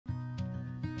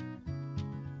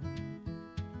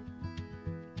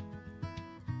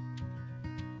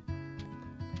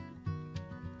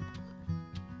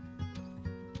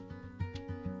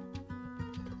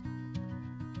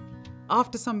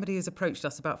After somebody has approached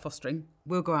us about fostering,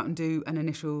 we'll go out and do an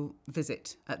initial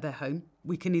visit at their home.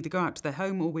 We can either go out to their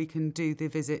home or we can do the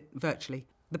visit virtually.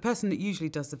 The person that usually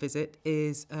does the visit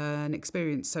is an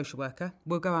experienced social worker.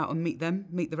 We'll go out and meet them,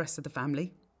 meet the rest of the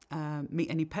family,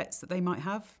 meet any pets that they might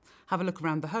have a look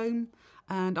around the home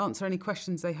and answer any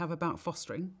questions they have about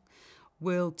fostering.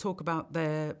 We'll talk about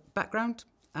their background.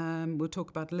 We'll talk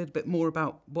about a little bit more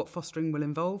about what fostering will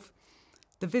involve.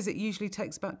 The visit usually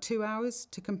takes about 2 hours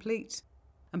to complete.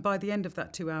 And by the end of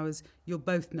that 2 hours, you'll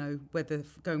both know whether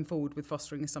going forward with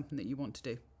fostering is something that you want to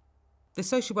do. The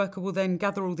social worker will then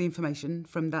gather all the information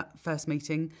from that first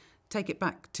meeting, take it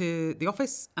back to the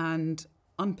office and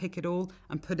unpick it all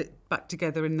and put it back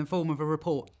together in the form of a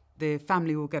report. The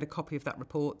family will get a copy of that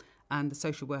report and the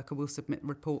social worker will submit a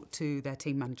report to their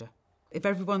team manager. If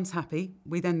everyone's happy,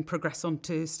 we then progress on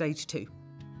to stage 2.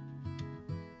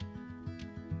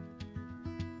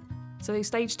 So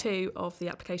stage 2 of the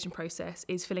application process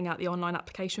is filling out the online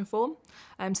application form.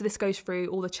 So this goes through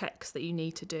all the checks that you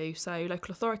need to do. So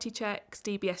local authority checks,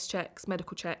 DBS checks,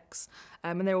 medical checks,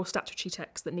 and they're all statutory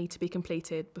checks that need to be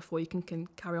completed before you can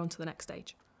carry on to the next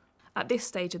stage. At this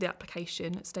stage of the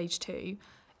application, at stage 2,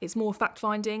 it's more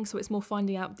fact-finding, so it's more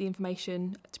finding out the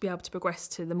information to be able to progress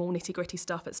to the more nitty-gritty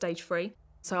stuff at stage 3.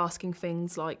 So asking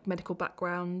things like medical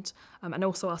background and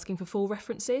also asking for full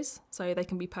references. So they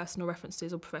can be personal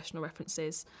references or professional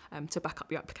references to back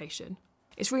up your application.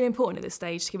 It's really important at this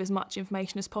stage to give as much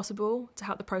information as possible to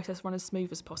help the process run as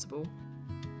smooth as possible.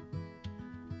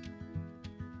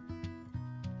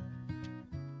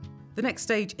 The next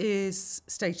stage is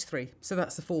stage 3. So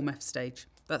that's the Form F stage.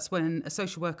 That's when a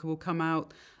social worker will come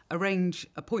out, arrange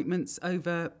appointments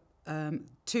over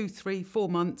 2, 3, 4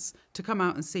 months to come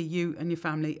out and see you and your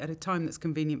family at a time that's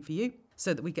convenient for you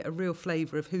so that we get a real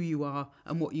flavour of who you are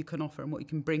and what you can offer and what you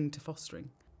can bring to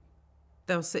fostering.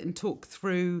 They'll sit and talk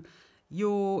through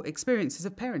your experiences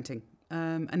of parenting.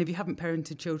 And if you haven't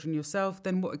parented children yourself,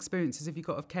 then what experiences have you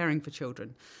got of caring for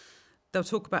children? They'll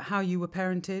talk about how you were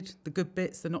parented, the good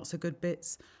bits, the not so good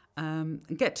bits, and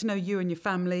get to know you and your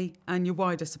family and your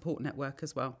wider support network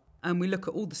as well. And we look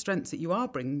at all the strengths that you are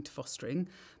bringing to fostering,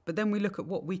 but then we look at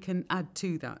what we can add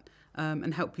to that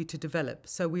and help you to develop.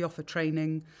 So we offer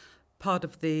training. Part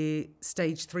of the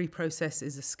stage 3 process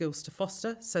is a skills to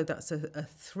foster. So that's a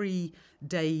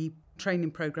 3-day training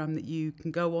programme that you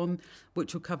can go on,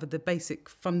 which will cover the basic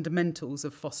fundamentals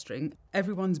of fostering.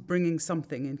 Everyone's bringing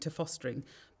something into fostering,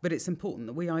 but it's important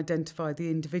that we identify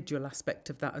the individual aspect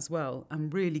of that as well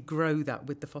and really grow that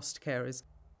with the foster carers.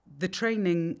 The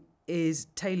training is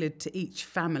tailored to each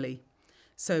family.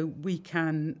 So we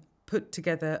can put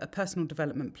together a personal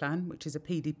development plan, which is a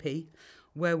PDP,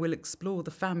 where we'll explore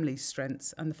the family's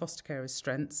strengths and the foster carer's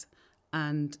strengths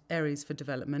and areas for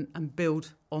development and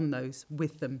build on those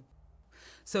with them.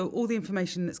 So all the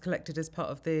information that's collected as part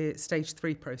of the stage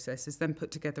 3 process is then put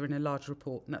together in a large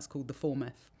report, and that's called the Form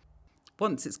F.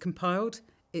 Once it's compiled,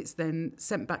 it's then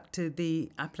sent back to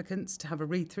the applicants to have a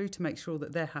read through to make sure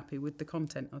that they're happy with the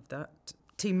content of that.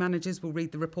 Team managers will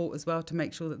read the report as well to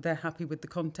make sure that they're happy with the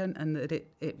content and that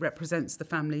it represents the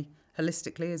family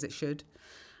holistically as it should.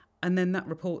 And then that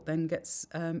report then gets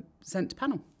sent to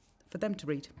panel for them to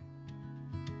read.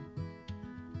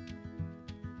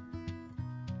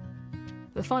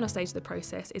 The final stage of the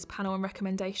process is panel and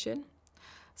recommendation.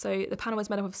 So the panel is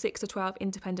made up of 6 to 12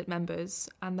 independent members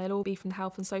and they'll all be from the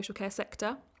health and social care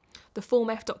sector. The Form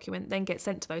F document then gets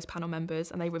sent to those panel members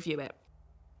and they review it.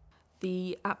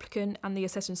 The applicant and the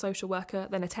assessing social worker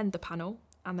then attend the panel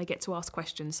and they get to ask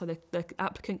questions. So the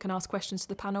applicant can ask questions to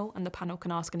the panel and the panel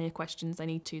can ask any questions they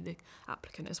need to the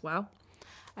applicant as well.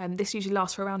 This usually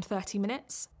lasts for around 30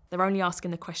 minutes. They're only asking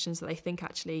the questions that they think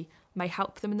actually may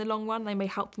help them in the long run. They may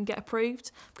help them get approved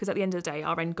because at the end of the day,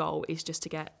 our end goal is just to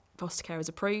get foster carers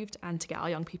approved and to get our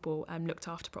young people looked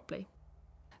after properly.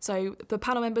 So the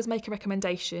panel members make a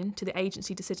recommendation to the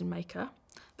agency decision maker,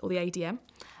 or the ADM,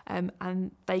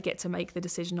 and they get to make the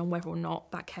decision on whether or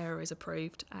not that carer is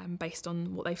approved based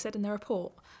on what they've said in their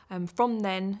report. From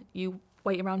then, you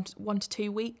wait around 1 to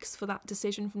 2 weeks for that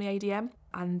decision from the ADM,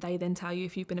 and they then tell you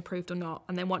if you've been approved or not.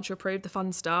 And then once you're approved, the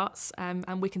fund starts,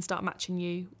 and we can start matching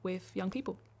you with young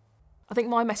people. I think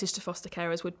my message to foster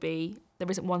carers would be, there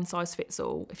isn't one size fits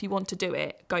all. If you want to do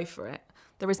it, go for it.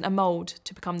 There isn't a mould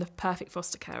to become the perfect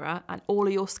foster carer, and all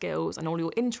of your skills and all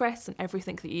your interests and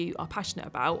everything that you are passionate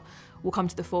about will come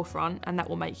to the forefront, and that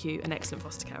will make you an excellent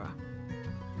foster carer.